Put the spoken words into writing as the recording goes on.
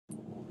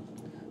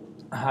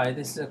Hi,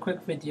 this is a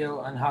quick video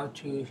on how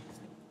to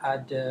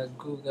add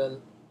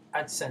Google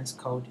AdSense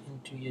code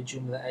into your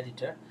Joomla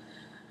editor.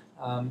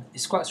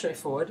 It's quite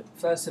straightforward.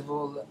 First of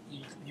all,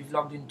 you've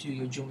logged into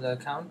your Joomla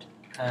account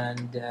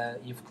and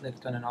you've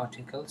clicked on an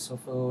article. So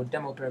for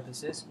demo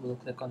purposes, we'll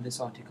click on this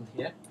article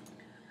here.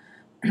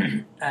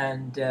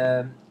 And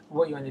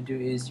what you want to do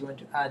is you want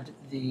to add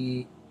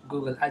the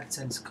Google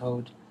AdSense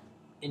code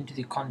into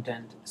the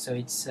content, so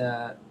it's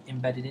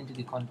embedded into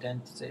the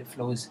content, so it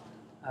flows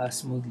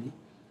smoothly.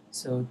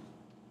 So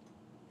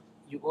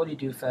all you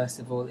do first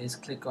of all is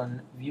click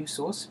on View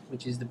Source,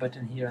 which is the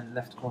button here in the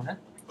left corner,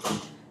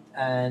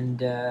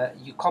 and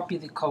you copy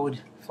the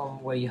code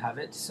from where you have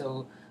it.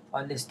 So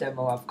on this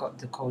demo, I've got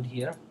the code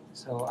here,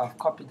 so I've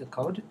copied the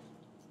code,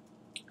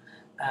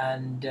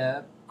 and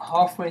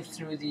halfway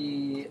through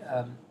the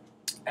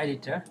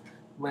editor,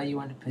 where you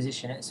want to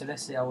position it. So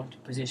let's say I want to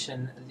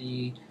position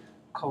the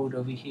code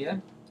over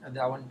here, and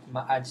I want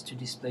my ads to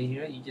display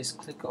here. You just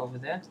click over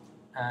there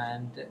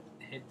and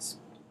hit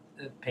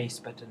the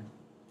paste button.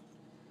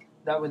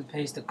 That will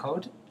paste the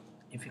code.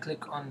 If you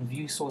click on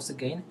View Source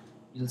again,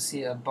 you'll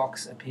see a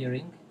box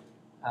appearing.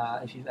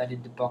 If you've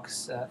added the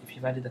box, if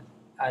you've added the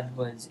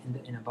AdWords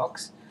in a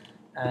box,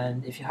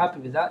 and if you're happy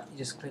with that, you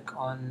just click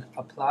on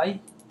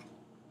Apply.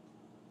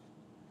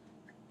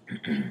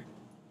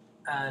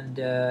 And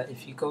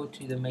if you go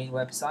to the main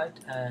website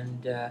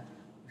and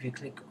if you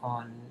click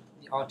on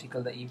the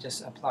article that you've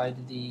just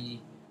applied the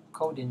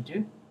code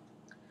into,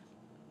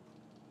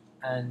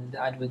 and the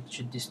AdWords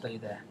should display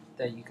there.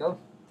 There you go.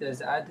 There's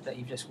the ad that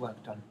you've just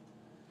worked on.